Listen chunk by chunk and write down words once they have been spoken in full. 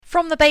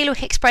From the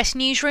Bailiwick Express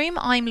newsroom,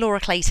 I'm Laura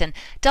Clayton.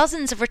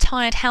 Dozens of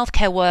retired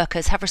healthcare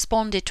workers have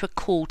responded to a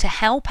call to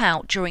help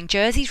out during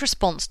Jersey's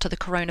response to the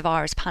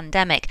coronavirus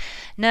pandemic.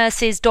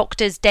 Nurses,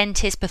 doctors,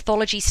 dentists,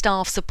 pathology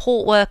staff,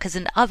 support workers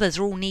and others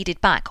are all needed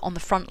back on the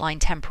front line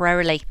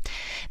temporarily.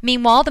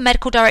 Meanwhile, the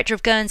medical director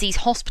of Guernsey's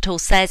hospital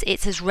says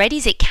it's as ready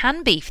as it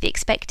can be for the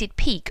expected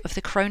peak of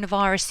the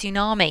coronavirus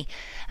tsunami.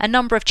 A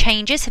number of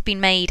changes have been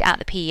made at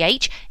the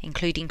PEH,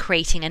 including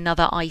creating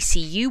another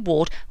ICU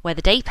ward where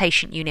the day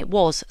patient unit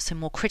was, so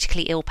more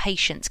critically ill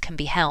patients can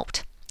be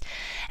helped.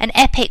 An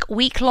epic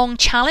week-long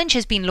challenge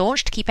has been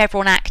launched to keep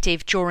everyone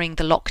active during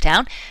the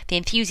lockdown. The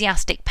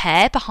enthusiastic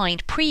pair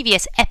behind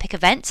previous epic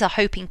events are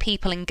hoping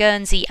people in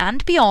Guernsey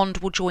and beyond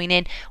will join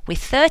in with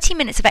 30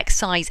 minutes of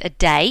exercise a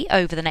day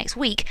over the next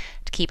week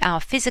to keep our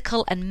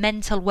physical and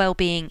mental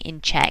well-being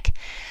in check.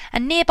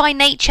 And nearby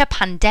nature,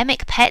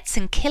 pandemic, pets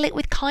and kill it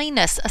with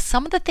kindness are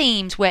some of the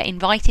themes we're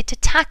invited to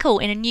tackle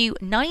in a new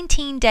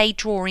 19-day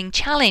drawing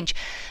challenge.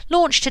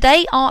 Launched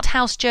today, Art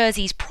House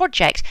Jersey's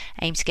project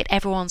aims to get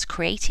everyone's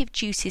creative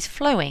juices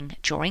flowing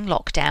during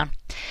lockdown.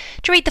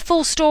 To read the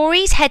full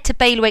stories, head to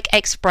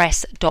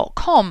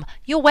bailiwickexpress.com.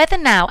 Your weather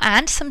now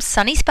and some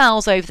sunny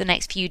spells over the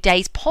next few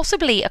days,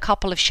 possibly a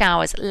couple of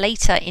showers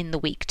later in the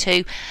week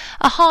too.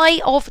 A high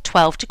of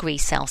 12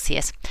 degrees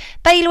Celsius.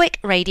 Bailiwick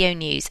Radio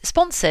News,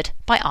 sponsored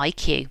by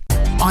iQ.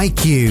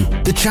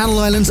 iQ, the Channel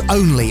Islands'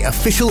 only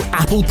official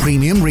Apple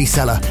premium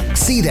reseller.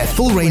 See their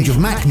full range of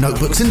Mac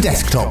notebooks and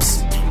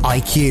desktops.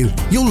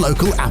 iQ, your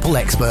local Apple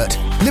expert.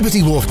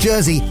 Liberty Wharf,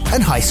 Jersey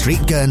and High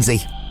Street,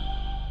 Guernsey.